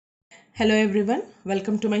Hello everyone,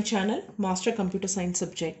 welcome to my channel Master Computer Science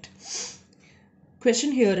subject.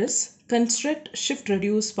 Question here is construct shift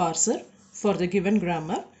reduce parser for the given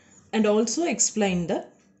grammar and also explain the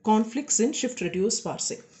conflicts in shift reduce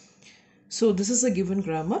parsing. So this is a given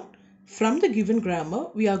grammar. From the given grammar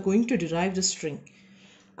we are going to derive the string,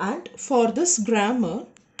 and for this grammar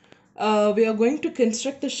we are going to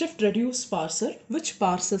construct the shift reduce parser which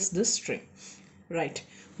parses this string. Right.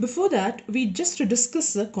 Before that, we just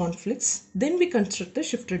discuss the conflicts, then we construct the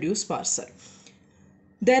shift reduce parser.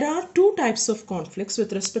 There are two types of conflicts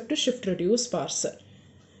with respect to shift reduce parser.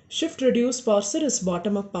 Shift reduce parser is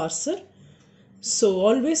bottom up parser. So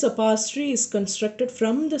always a parse tree is constructed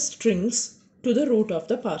from the strings to the root of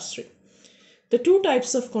the parse tree. The two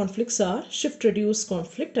types of conflicts are shift reduce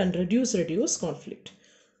conflict and reduce reduce conflict.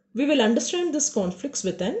 We will understand these conflicts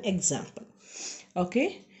with an example.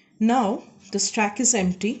 Okay. Now the stack is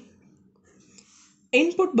empty.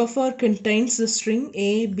 Input buffer contains the string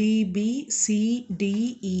A, B, B, C,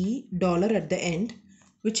 D, E, $ at the end,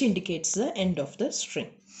 which indicates the end of the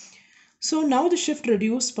string. So now the shift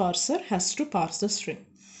reduce parser has to parse the string.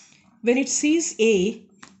 When it sees A,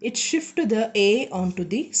 it shifts the A onto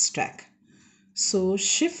the stack. So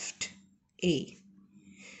shift A.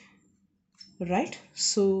 Right?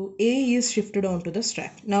 So A is shifted onto the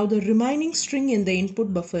stack. Now the remaining string in the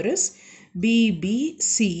input buffer is B, B,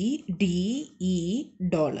 C, D, E,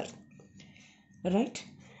 $. Right?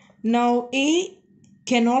 Now A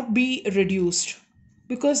cannot be reduced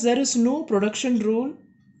because there is no production rule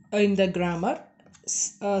in the grammar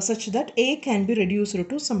such that A can be reduced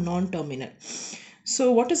to some non-terminal.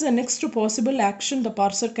 So what is the next possible action the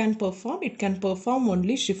parser can perform? It can perform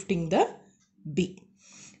only shifting the B.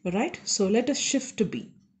 Right? So let us shift B.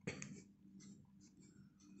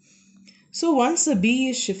 So once the B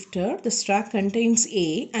is shifted, the stack contains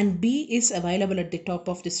A and B is available at the top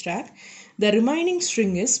of the stack. The remaining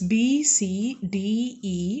string is B, C, D,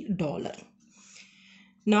 E, $.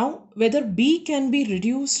 Now whether B can be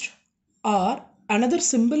reduced or another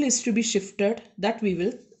symbol is to be shifted, that we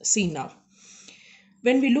will see now.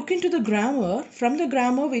 When we look into the grammar, from the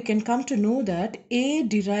grammar we can come to know that A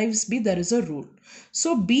derives B, there is a rule.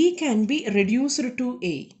 So B can be reduced to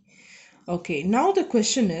A. Okay, now the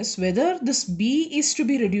question is whether this B is to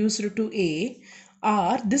be reduced to A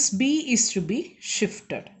or this B is to be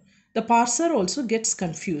shifted. The parser also gets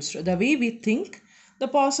confused. The way we think, the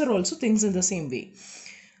parser also thinks in the same way.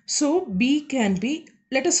 So B can be,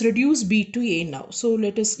 let us reduce B to A now. So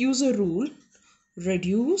let us use a rule,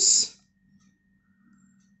 reduce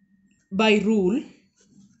by rule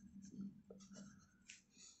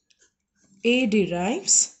A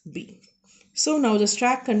derives B. So now the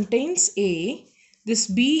stack contains A. This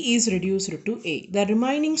B is reduced to A. The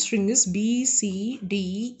remaining string is B, C,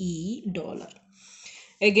 D, E, $.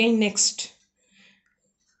 Again next,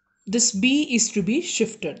 this B is to be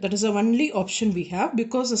shifted. That is the only option we have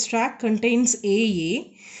because the stack contains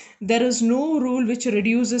AA. There is no rule which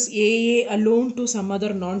reduces AA alone to some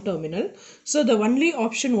other non-terminal. So the only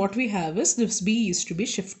option what we have is this B is to be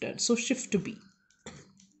shifted. So shift to B.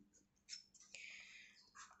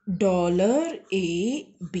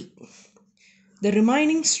 $AB. The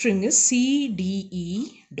remaining string is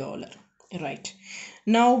CDE $. Right.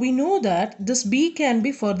 Now we know that this B can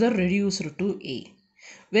be further reduced to A.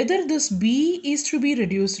 Whether this B is to be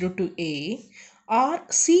reduced to A or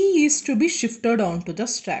C is to be shifted onto the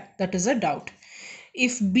stack, that is a doubt.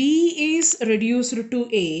 If B is reduced to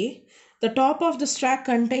A, the top of the stack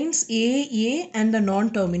contains A and the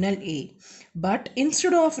non-terminal A. But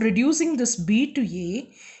instead of reducing this B to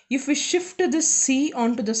A, if we shift this C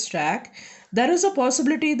onto the stack, there is a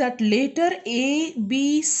possibility that later A,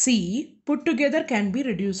 B, C put together can be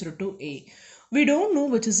reduced to A. We don't know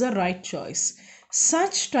which is the right choice.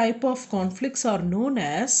 Such type of conflicts are known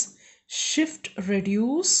as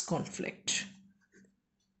shift-reduce conflict.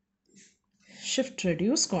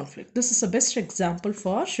 Shift-reduce conflict. This is the best example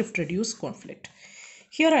for shift-reduce conflict.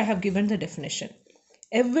 Here I have given the definition.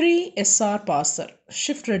 Every SR parser,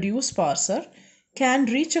 shift-reduce parser, can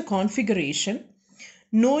reach a configuration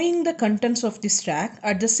knowing the contents of the stack.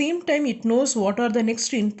 At the same time, it knows what are the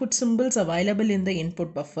next input symbols available in the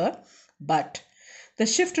input buffer, but the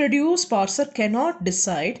shift reduce parser cannot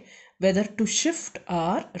decide whether to shift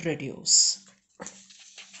or reduce.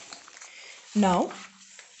 Now,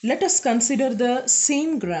 let us consider the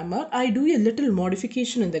same grammar. I do a little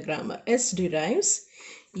modification in the grammar. S derives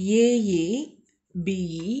A,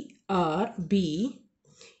 B, R, B.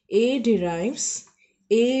 A derives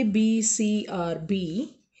A, B, C, R,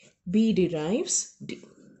 B. B derives D.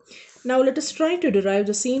 Now let us try to derive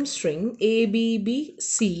the same string A, B, B,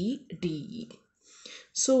 C, D.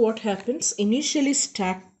 So what happens? Initially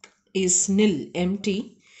stack is nil,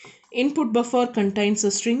 empty. Input buffer contains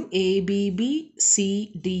a string A, B, B,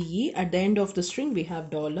 C, D, E. At the end of the string we have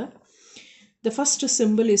dollar. The first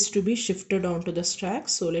symbol is to be shifted onto the stack.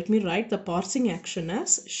 So let me write the parsing action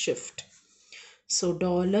as shift. So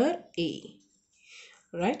 $A,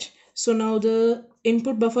 right? So now the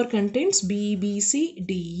input buffer contains B, B, C,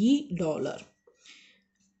 D, E, dollar.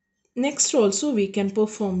 Next also we can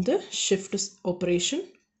perform the shift operation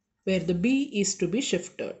where the B is to be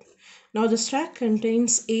shifted. Now the stack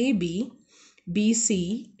contains A, B, B,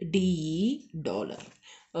 C, D, E, dollar.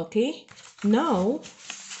 Okay. Now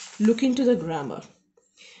look into the grammar.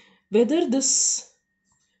 Whether this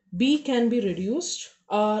B can be reduced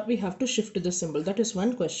or we have to shift the symbol. That is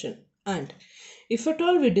one question. And if at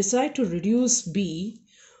all we decide to reduce B,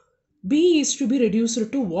 B is to be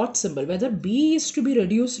reduced to what symbol? Whether B is to be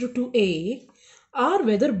reduced to A or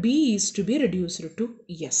whether B is to be reduced to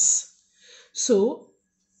yes. So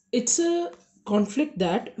it's a conflict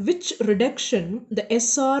that which reduction the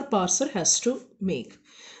SR parser has to make.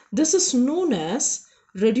 This is known as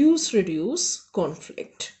reduce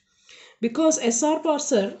conflict. Because SR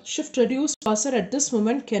parser, shift reduce parser at this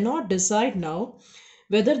moment cannot decide now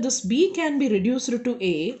whether this B can be reduced to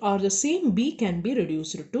A or the same B can be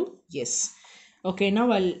reduced to yes. Okay,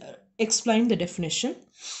 now I'll explain the definition.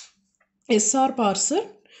 SR parser,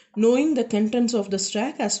 knowing the contents of the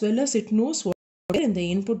stack as well as it knows what is in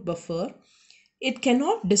the input buffer, it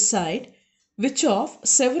cannot decide which of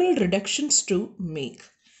several reductions to make.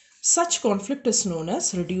 Such conflict is known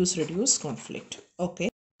as reduce conflict. Okay.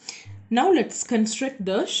 Now let's construct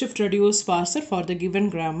the shift reduce parser for the given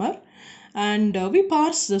grammar, and we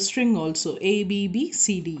parse the string also A, B, B,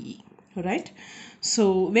 C, D, E, right?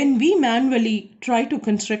 So when we manually try to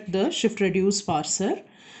construct the shift reduce parser,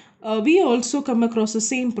 we also come across the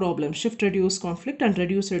same problem, shift reduce conflict and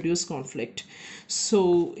reduce conflict.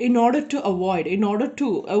 So in order to avoid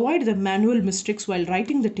the manual mistakes while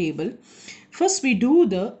writing the table, first we do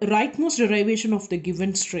the rightmost derivation of the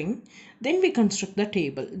given string, then we construct the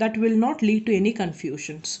table. That will not lead to any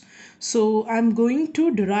confusions. So I'm going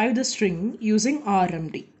to derive the string using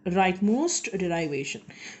RMD, rightmost derivation.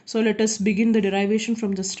 So let us begin the derivation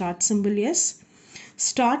from the start symbol. Yes.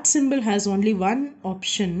 Start symbol has only one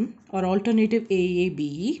option or alternative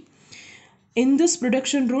AAB. In this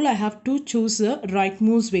production rule, I have to choose the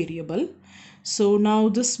rightmost variable. So now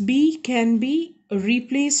this B can be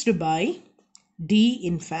replaced by D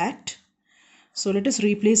in fact. So let us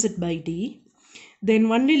replace it by D. Then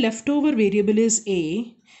only leftover variable is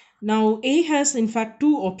A. Now A has in fact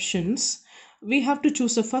two options. We have to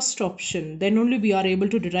choose the first option, then only we are able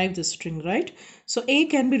to derive the string, right? So A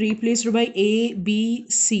can be replaced by A, B,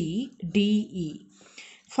 C, D, E.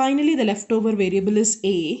 Finally, the leftover variable is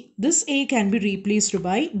A. This A can be replaced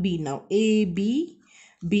by B now. A, B,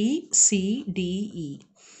 B, C, D, E.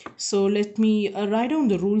 So let me write down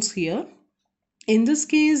the rules here. In this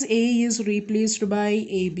case, A is replaced by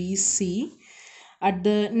A, B, C. At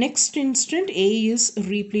the next instant, A is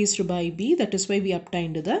replaced by B. That is why we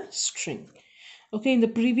obtained the string. Okay, in the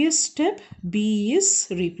previous step, B is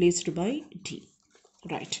replaced by D.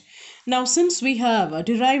 Right. Now, since we have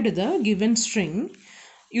derived the given string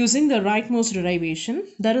using the rightmost derivation,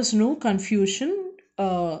 there is no confusion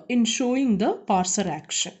in showing the parser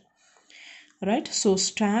action. Right. So,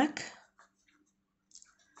 stack,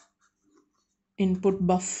 input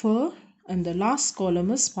buffer, and the last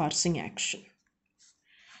column is parsing action.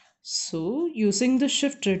 So, using the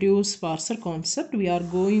shift reduce parser concept, we are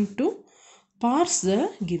going to parse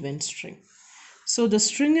the given string. So the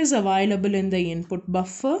string is available in the input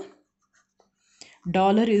buffer.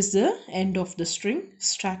 Dollar is the end of the string.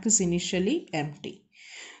 Stack is initially empty.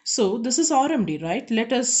 So this is RMD, right?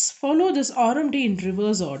 Let us follow this RMD in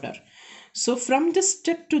reverse order. So from this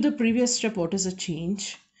step to the previous step, what is the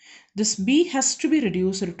change? This B has to be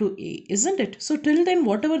reduced to A, isn't it? So till then,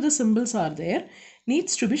 whatever the symbols are there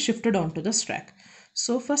needs to be shifted onto the stack.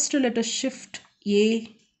 So first let us shift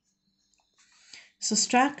A. So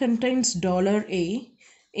stack contains $A.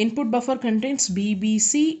 Input buffer contains B, B,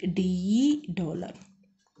 C, D, E, dollar.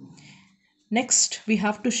 Next, we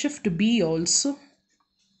have to shift B also.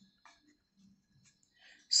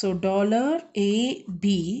 So $A,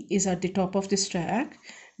 B is at the top of the stack.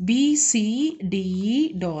 B, C, D,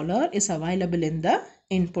 E, dollar is available in the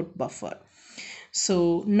input buffer.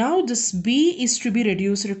 So now this B is to be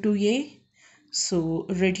reduced to A. So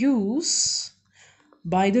reduce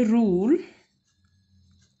by the rule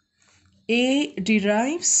A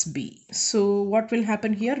derives B. So what will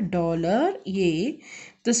happen here? $A.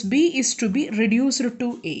 This B is to be reduced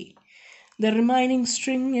to A. The remaining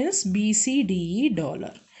string is BCDE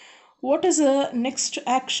dollar. What is the next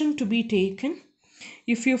action to be taken?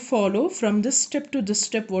 If you follow from this step to this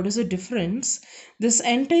step, what is the difference? This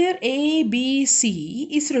entire A, B, C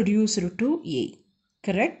is reduced to A.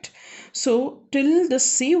 Correct? So till the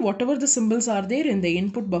C, whatever the symbols are there in the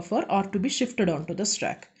input buffer are to be shifted onto the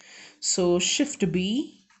stack. So shift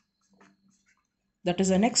B, that is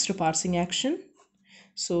the next parsing action.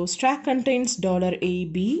 So stack contains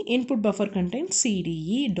 $AB, input buffer contains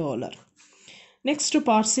CDE dollar. Next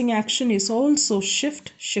parsing action is also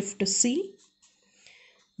shift C,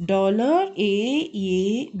 $AABC.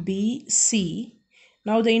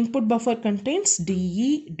 Now the input buffer contains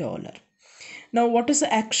DE dollar. Now what is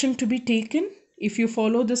the action to be taken? If you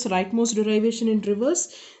follow this rightmost derivation in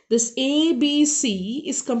reverse, this ABC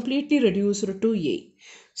is completely reduced to A.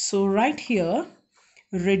 So right here,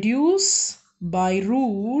 reduce by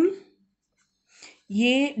rule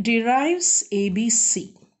A derives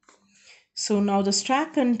ABC. So now the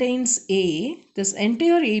stack contains A. This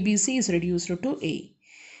entire ABC is reduced to A.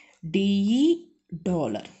 DE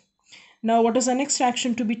dollar. Now what is the next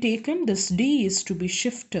action to be taken? This D is to be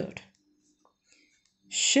shifted.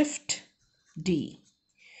 Shift D.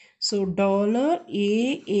 So $AAD.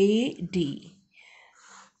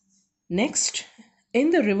 Next,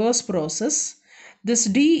 in the reverse process, this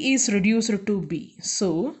D is reduced to B.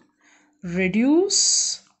 So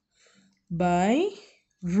reduce by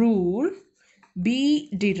rule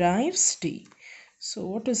B derives D. So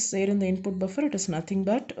what is there in the input buffer? It is nothing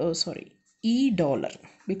but E dollar,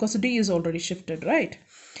 because D is already shifted, right?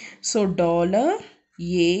 So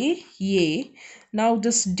 $A. Now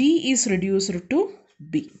this D is reduced to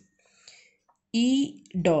B. E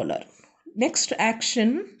dollar. Next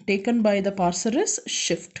action taken by the parser is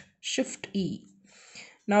shift E.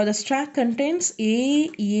 Now the stack contains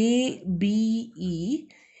AABE.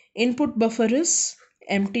 Input buffer is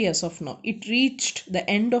empty as of now. It reached the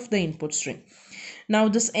end of the input string. Now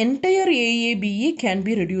this entire AABE can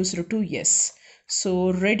be reduced to S.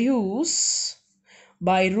 So reduce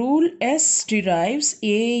by rule S derives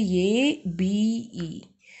AABE.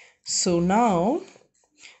 So now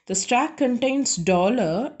the stack contains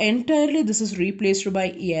dollar. Entirely this is replaced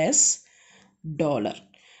by S dollar.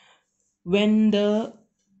 When the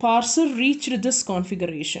parser reached this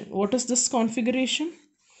configuration, what is this configuration?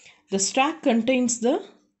 The stack contains the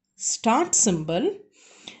start symbol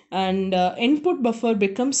and input buffer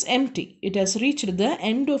becomes empty. It has reached the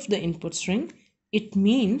end of the input string. It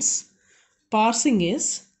means parsing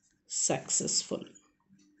is successful.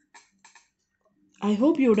 I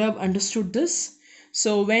hope you would have understood this.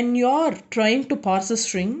 So when you are trying to parse a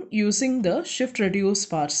string using the shift reduce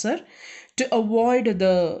parser, to avoid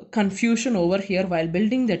the confusion over here while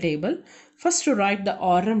building the table, first to write the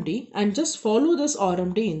RMD and just follow this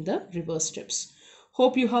RMD in the reverse steps.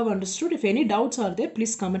 Hope you have understood. If any doubts are there,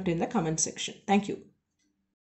 please comment in the comment section. Thank you.